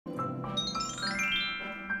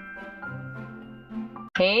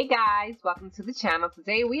Hey guys, welcome to the channel.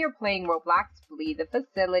 Today we are playing Roblox Flee the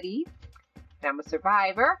Facility. I'm a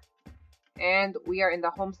survivor. And we are in the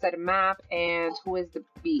homestead map. And who is the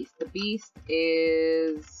beast? The beast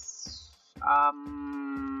is...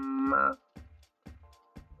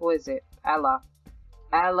 Who is it? Ella.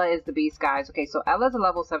 Ella is the beast, guys. Okay, so Ella's a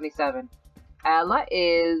level 77. Ella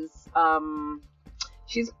is...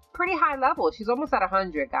 She's pretty high level. She's almost at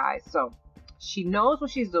 100, guys. So, she knows what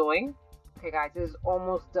she's doing. Okay, guys, this is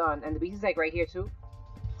almost done. And the beast is like right here, too.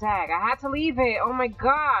 Dag, I had to leave it. Oh my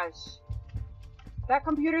gosh. That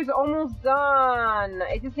computer's almost done.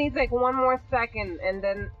 It just needs like one more second and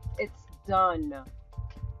then it's done.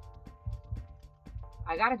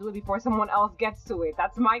 I gotta do it before someone else gets to it.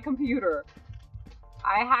 That's my computer.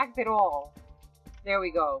 I hacked it all. There we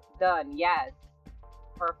go. Done. Yes.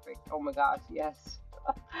 Perfect. Oh my gosh. Yes.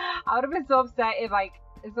 I would have been so upset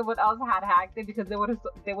if someone else had hacked it because they would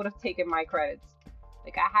have taken my credits.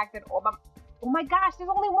 Like I hacked it all by. Oh my gosh, there's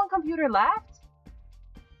only one computer left?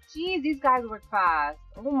 Jeez, these guys work fast.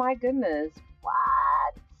 Oh my goodness.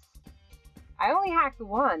 What? I only hacked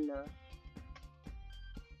one.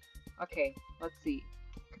 Okay, let's see.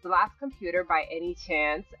 Could the last computer by any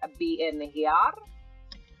chance be in here?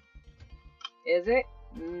 Is it?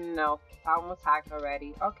 No, that one was hacked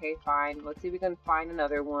already. Okay, fine. Let's see if we can find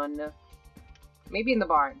another one. Maybe in the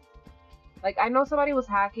barn. Like, I know somebody was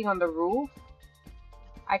hacking on the roof.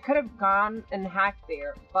 I could have gone and hacked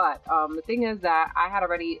there, but the thing is that I had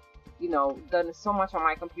already, done so much on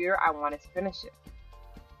my computer, I wanted to finish it.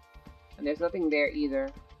 And there's nothing there either.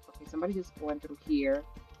 Okay, somebody just went through here.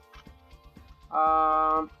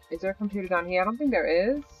 Is there a computer down here? I don't think there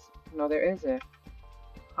is. No, there isn't.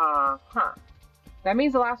 Huh. That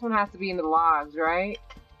means the last one has to be in the logs, right?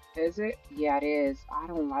 Is it? Yeah, it is. I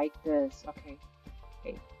don't like this. Okay.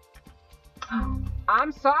 Hey.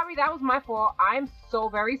 I'm sorry. That was my fault. I'm so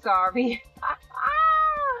very sorry.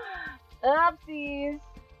 Oopsies.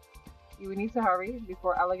 We need to hurry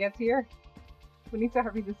before Ella gets here. We need to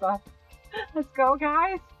hurry this up. Let's go,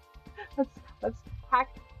 guys. Let's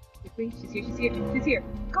hack. Quickly. She's here. She's here.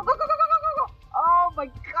 Go. Oh my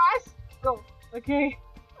gosh. Go. Okay.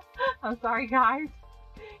 I'm sorry, guys.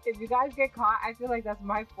 If you guys get caught, I feel like that's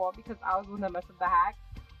my fault because I was the one that messed up the hack.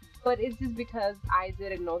 But it's just because I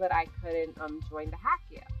didn't know that I couldn't join the hack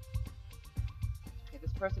yet. Okay,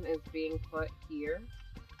 this person is being put here.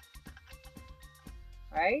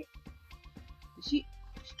 Right? She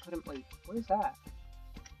put him. Wait, what is that?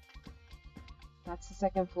 That's the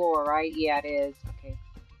second floor, right? Yeah, it is. Okay.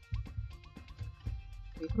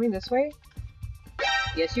 Are you coming this way?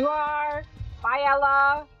 Yes, you are. Bye,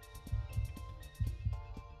 Ella.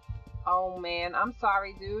 Oh man, I'm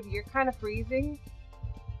sorry, dude. You're kind of freezing.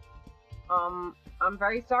 I'm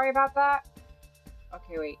very sorry about that.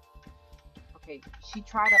 Okay, wait. Okay, she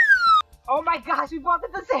tried to. Oh my gosh, we both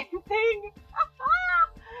did the same thing.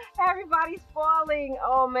 Everybody's falling.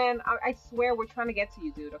 Oh man, I swear we're trying to get to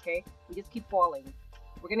you, dude. Okay, we just keep falling.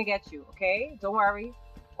 We're gonna get you. Okay, don't worry.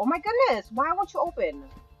 Oh my goodness, why won't you open?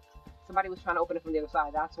 Somebody was trying to open it from the other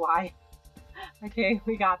side. That's why. Okay,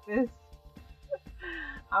 we got this.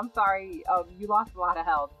 I'm sorry, you lost a lot of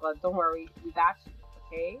health, but don't worry, we got you,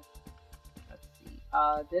 okay? Let's see,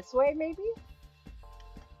 this way maybe?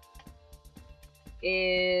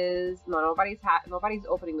 No, nobody's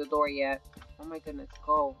opening the door yet. Oh my goodness,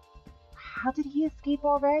 go. How did he escape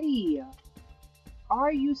already?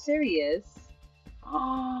 Are you serious?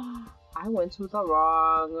 Oh, I went to the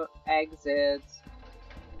wrong exit.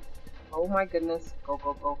 Oh my goodness, go,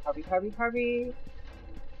 hurry.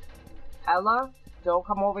 Ella? Don't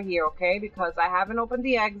come over here, okay? Because I haven't opened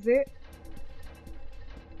the exit.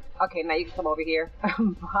 Okay, now you can come over here.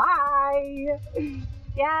 Bye!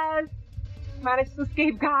 Yes! Managed to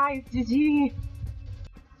escape, guys. GG!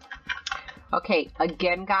 Okay,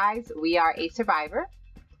 again, guys, we are a survivor.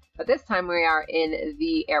 But this time we are in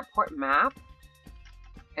the airport map.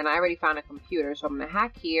 And I already found a computer, so I'm gonna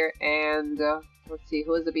hack here and... let's see,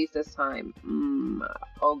 who is the beast this time?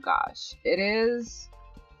 Oh gosh. It is...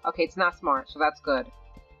 Okay, it's not smart, so that's good.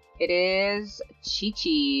 It is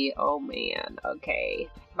Chi-Chi. Oh man, okay.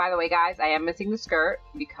 By the way, guys, I am missing the skirt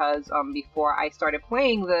because before I started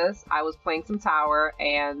playing this, I was playing some tower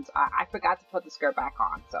and I forgot to put the skirt back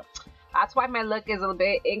on. So that's why my look is a little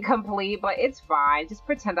bit incomplete, but it's fine. Just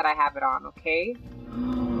pretend that I have it on, okay?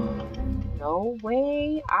 No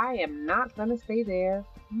way. I am not gonna stay there.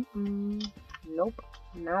 Nope,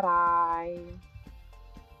 not I.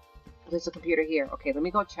 There's a computer here. Okay, let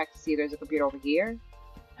me go check to see if there's a computer over here.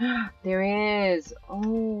 There is.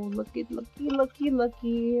 Oh, looky. Let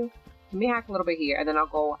me hack a little bit here, and then I'll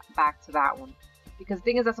go back to that one. Because the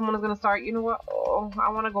thing is that someone is going to start, you know what? Oh,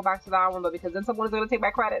 I want to go back to that one, but because then someone is going to take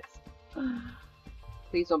my credits.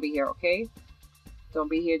 Please don't be here, okay? Don't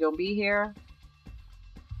be here, don't be here.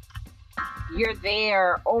 You're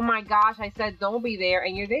there. Oh my gosh, I said don't be there,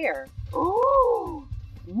 and you're there. Ooh.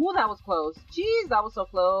 Ooh, that was close. Jeez, that was so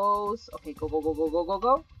close. Okay, go, go, go, go, go, go,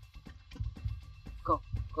 go. Go,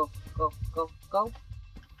 go, go, go, go,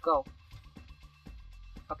 go.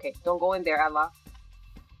 Okay, don't go in there, Ella.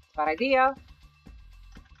 Bad idea.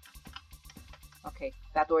 Okay,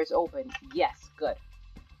 that door is open. Yes, good.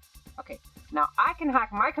 Okay, now I can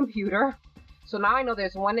hack my computer. So now I know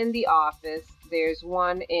there's one in the office. There's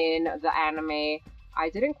one in the anime. I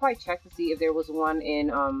didn't quite check to see if there was one in,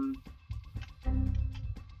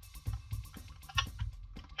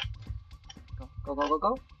 Go, go, go,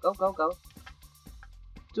 go, go, go, go.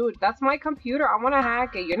 Dude, that's my computer. I want to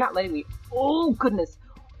hack it. You're not letting me. Oh, goodness.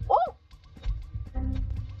 Oh!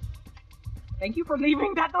 Thank you for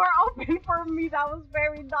leaving that door open for me. That was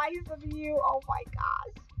very nice of you. Oh my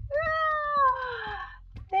gosh. Ah,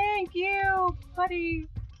 thank you, buddy.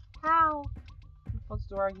 How? What's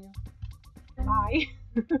door on you? Bye.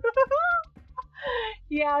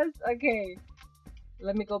 Yes, okay.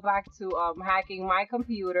 Let me go back to hacking my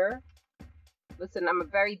computer. Listen, I'm a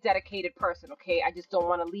very dedicated person, okay? I just don't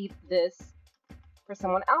want to leave this for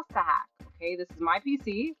someone else to hack, okay? This is my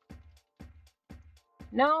PC.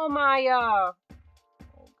 No, Maya. Oh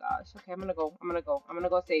gosh. Okay, I'm gonna go. I'm gonna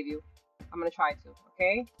go save you. I'm gonna try to,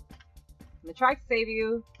 okay? I'm gonna try to save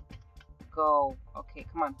you. Go. Okay,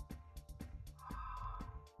 come on.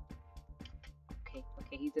 Okay,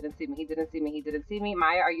 okay, he didn't see me. He didn't see me. He didn't see me.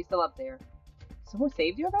 Maya, are you still up there? Someone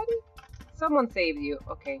saved you already? Someone saved you.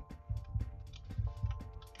 Okay.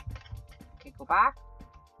 Okay, go back.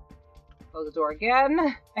 Close the door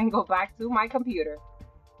again. And go back to my computer.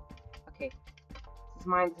 Okay. This is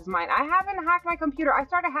mine. This is mine. I haven't hacked my computer. I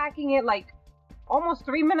started hacking it like almost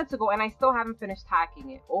 3 minutes ago and I still haven't finished hacking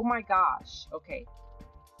it. Oh my gosh. Okay.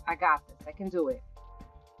 I got this. I can do it.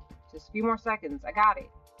 Just a few more seconds. I got it.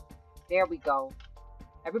 There we go.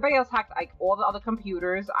 Everybody else hacked like all the other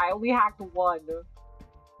computers. I only hacked one.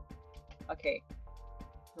 Okay.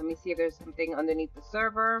 Let me see if there's something underneath the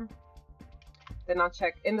server. Then I'll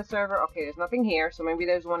check in the server. Okay, there's nothing here. So maybe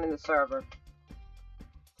there's one in the server.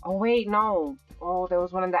 Oh, wait, no. Oh, there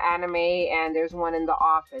was one in the anime and there's one in the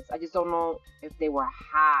office. I just don't know if they were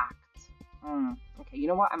hacked. Okay, you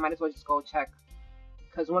know what? I might as well just go check.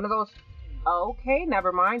 Because one of those... Okay,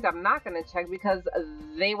 never mind. I'm not going to check because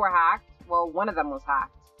they were hacked. Well, one of them was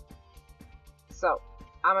hacked. So,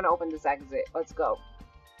 I'm going to open this exit. Let's go.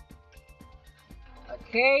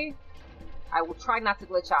 Okay. I will try not to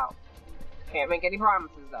glitch out. Can't make any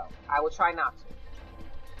promises, though. I will try not to.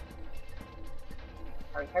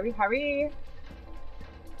 Hurry, hurry, hurry.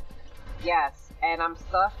 Yes, and I'm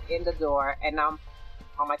stuck in the door, and I'm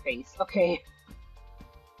on my face. Okay.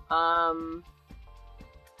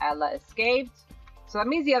 Ella escaped. So that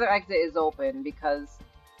means the other exit is open because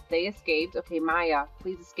they escaped. Okay, Maya,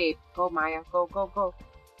 please escape. Go, Maya. Go, go, go.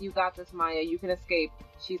 You got this, Maya. You can escape.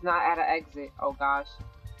 She's not at an exit. Oh, gosh.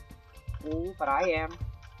 Ooh, but I am.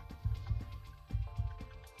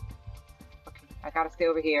 Okay, I gotta stay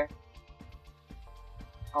over here.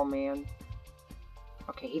 Oh, man.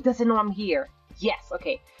 Okay, he doesn't know I'm here. Yes,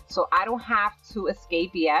 okay. So I don't have to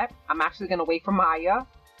escape yet. I'm actually gonna wait for Maya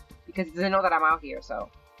because he doesn't know that I'm out here, so.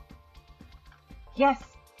 Yes,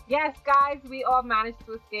 yes, guys, we all managed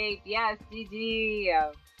to escape. Yes,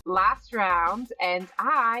 GG. Last round, and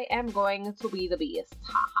I am going to be the beast.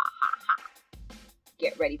 Ha ha ha ha.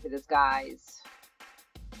 Get ready for this, guys.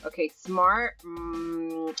 Okay, Smart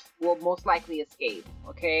will most likely escape,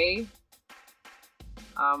 okay?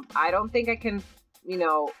 I don't think I can, you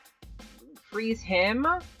know, freeze him.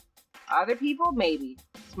 Other people, maybe.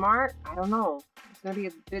 Smart, I don't know. It's gonna be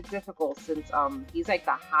a bit difficult since he's like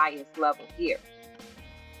the highest level here.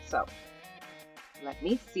 So, let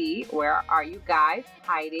me see. Where are you guys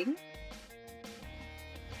hiding?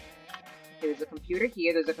 Okay, there's a computer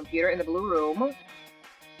here. There's a computer in the blue room.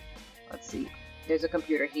 Let's see. There's a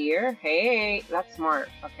computer here. Hey, that's Smart.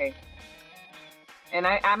 Okay. And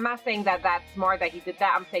I'm not saying that that's Smart that he did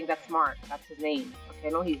that. I'm saying that's Smart. That's his name. Okay,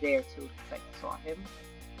 I know he's there too. It's like I saw him.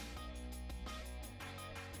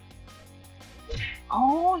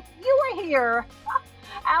 Oh, you were here.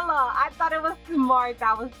 Ella, I thought it was Smart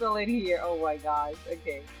that was still in here. Oh my gosh.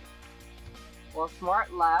 Okay. Well,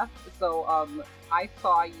 Smart left, so I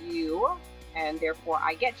saw you, and therefore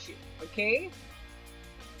I get you. Okay.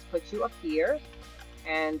 Let's put you up here,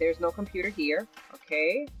 and there's no computer here.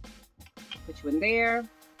 Okay. Put you in there.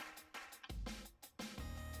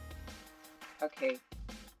 Okay.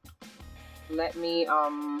 let me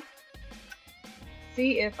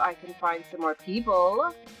see if I can find some more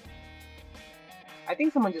people. I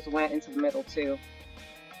think someone just went into the middle too.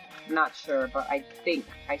 Not sure, but I think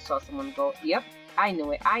I saw someone go. Yep, I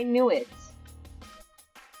knew it. I knew it.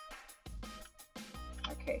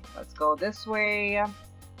 Okay, let's go this way.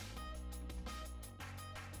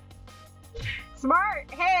 Smart!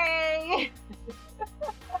 Hey!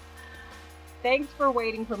 Thanks for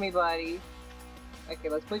waiting for me, buddy. Okay,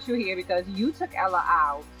 let's put you here because you took Ella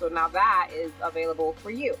out. So now that is available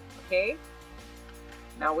for you, okay?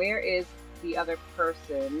 Now where is the other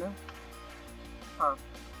person? Huh.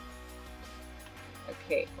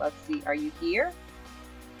 Okay, let's see. Are you here?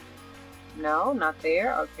 No, not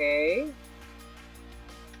there. Okay.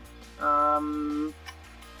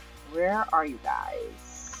 Where are you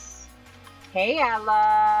guys? Hey,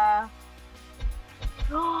 Ella.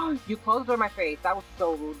 You closed the door in my face. That was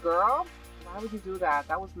so rude, girl. Why would you do that?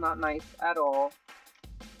 That was not nice at all.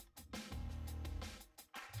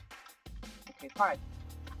 Okay, fine.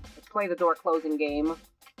 Let's play the door closing game.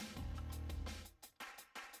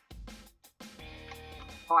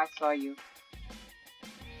 Oh, I saw you.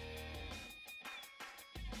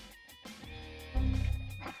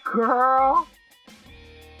 Girl!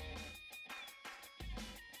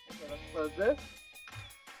 Okay, let's close this.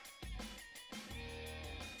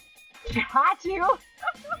 Got you!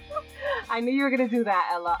 I knew you were gonna do that,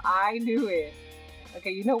 Ella. I knew it.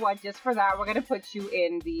 Okay, you know what? Just for that, we're gonna put you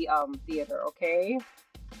in the theater, okay?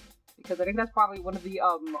 Because I think that's probably one of the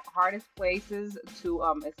hardest places to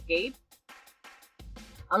escape.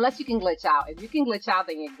 Unless you can glitch out. If you can glitch out,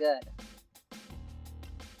 then you're good.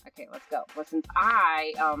 Okay, let's go. But since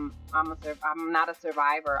I'm not a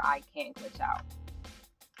survivor, I can't glitch out.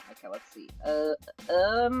 Okay, let's see. Oh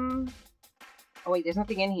wait, there's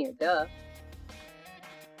nothing in here. Duh.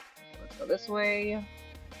 Okay, let's go this way.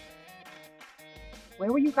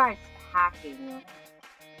 Where were you guys hacking?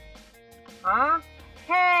 Huh?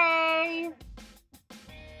 Hey!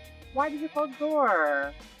 Why did you close the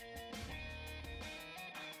door?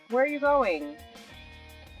 Where are you going?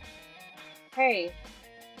 Hey.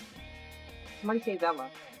 Somebody save Ella.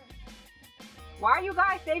 Why are you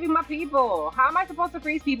guys saving my people? How am I supposed to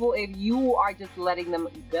freeze people if you are just letting them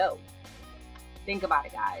go? Think about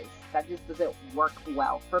it, guys. That just doesn't work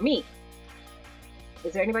well for me.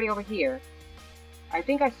 Is there anybody over here? I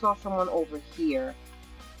think I saw someone over here.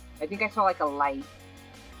 I think I saw like a light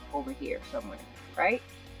over here somewhere, right?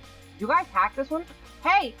 You guys hack this one?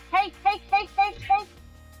 Hey, hey, hey, hey, hey, hey!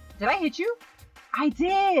 Did I hit you? I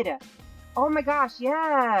did! Oh my gosh,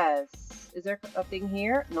 yes! Is there a thing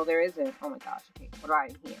here? No, there isn't. Oh my gosh, okay. What do I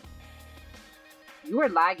in here? You were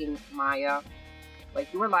lagging, Maya.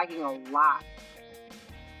 Like, you were lagging a lot.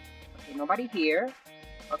 Okay, nobody here.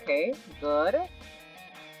 Okay, good.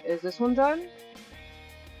 Is this one done?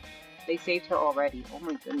 They saved her already. Oh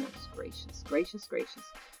my goodness gracious. Gracious, gracious.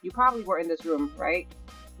 You probably were in this room, right?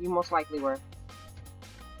 You most likely were.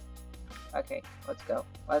 Okay, let's go.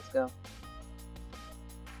 Let's go.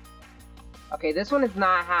 Okay, this one is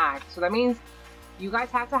not hacked. So that means you guys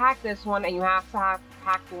have to hack this one and you have to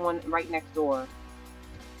hack the one right next door.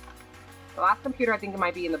 The last computer, I think it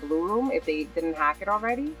might be in the blue room if they didn't hack it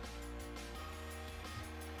already.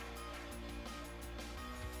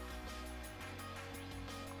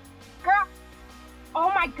 Girl!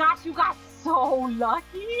 Oh my gosh, you got so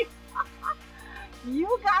lucky!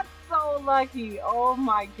 You got so lucky! Oh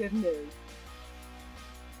my goodness.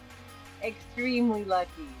 Extremely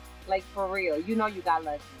lucky. Like, for real. You know you got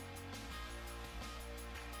lucky.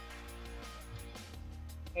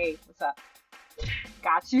 Hey, what's up?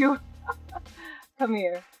 Got you. Come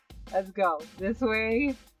here. Let's go. This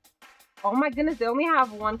way. Oh my goodness, they only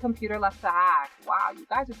have one computer left to hack. Wow, you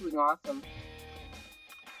guys are doing awesome.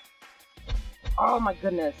 Oh my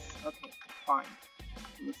goodness. Okay, fine.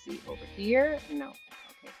 Let me see. Over here? No.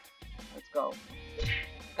 Okay. Let's go.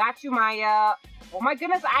 Got you, Maya. Oh my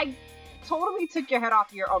goodness, I totally took your head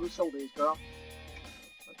off your shoulders, girl.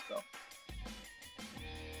 Let's go.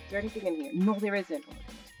 Is there anything in here? No, there isn't. Oh my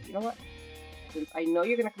goodness. You know what? Since I know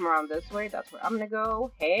you're gonna come around this way, that's where I'm gonna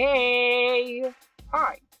go. Hey!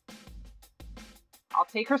 Alright. I'll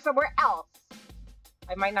take her somewhere else.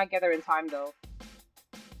 I might not get there in time, though.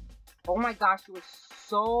 Oh my gosh, it was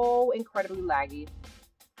so incredibly laggy.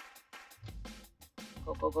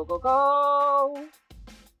 Go, go, go, go, go!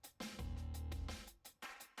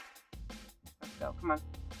 Let's go, come on.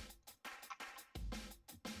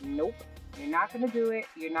 Nope, you're not gonna do it.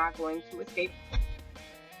 You're not going to escape.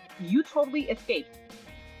 You totally escaped.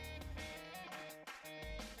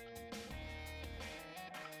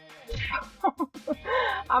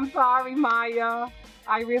 I'm sorry, Maya.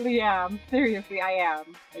 I really am. Seriously, I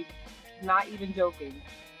am. Like, not even joking.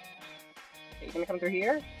 Okay, you gonna come through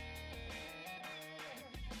here?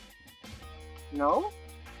 No?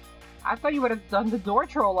 I thought you would have done the door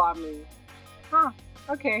troll on me. Huh,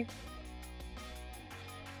 okay.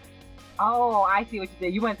 Oh, I see what you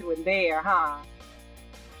did. You went through in there, huh?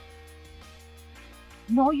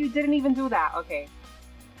 No, you didn't even do that. Okay.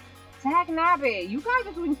 Tag Nabbit, you guys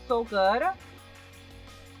are doing so good.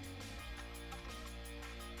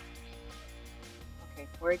 Okay,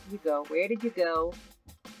 where did you go? Where did you go?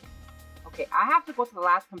 Okay, I have to go to the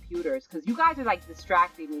last computers because you guys are like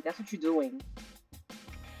distracting me. That's what you're doing.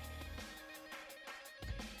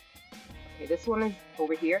 Okay, this one is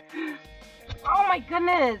over here. Oh my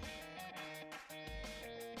goodness!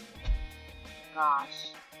 Gosh.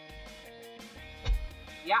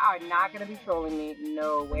 Y'all are not gonna be trolling me.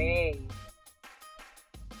 No way.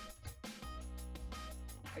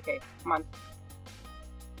 Okay, come on.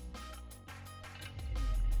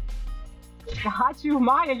 Got you,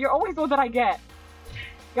 Maya. You're always the one that I get.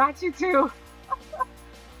 Got you too.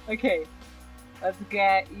 Okay, let's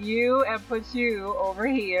get you and put you over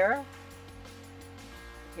here.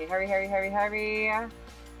 Okay, hurry, hurry, hurry, hurry.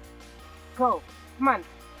 Go. Come on.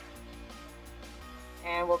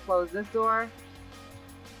 And we'll close this door.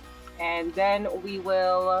 And then we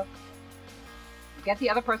will get the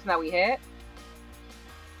other person that we hit.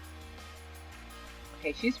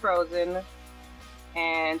 Okay, she's frozen.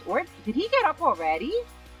 And where did he get up already?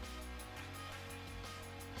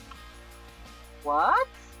 What?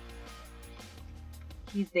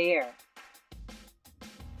 He's there.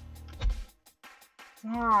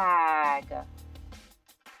 Tag.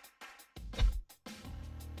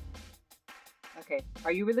 Okay,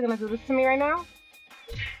 are you really gonna do this to me right now?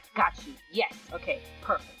 Got you. Yes. Okay,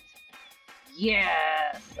 perfect.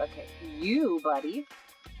 Yes. Okay, you, buddy.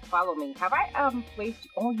 Follow me. Have I placed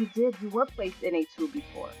you? Oh, you did. You were placed in A2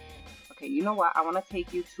 before. Okay, you know what? I want to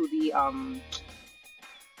take you to the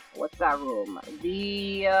what's that room? The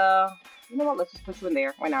you know what? Let's just put you in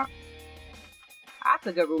there. Why not? That's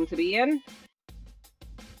a good room to be in.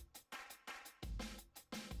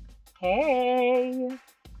 Hey.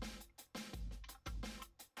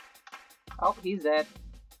 Oh, he's dead.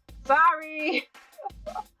 Sorry.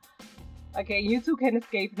 Okay, you two can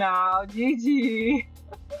escape now. GG.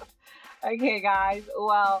 Okay, guys.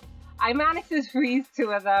 Well, I managed to freeze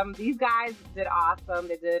two of them. These guys did awesome.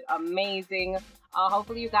 They did amazing.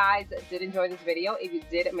 Hopefully you guys did enjoy this video. If you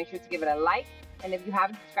did, make sure to give it a like. And if you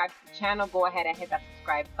haven't subscribed to the channel, go ahead and hit that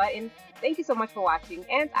subscribe button. Thank you so much for watching,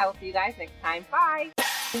 and I will see you guys next time. Bye!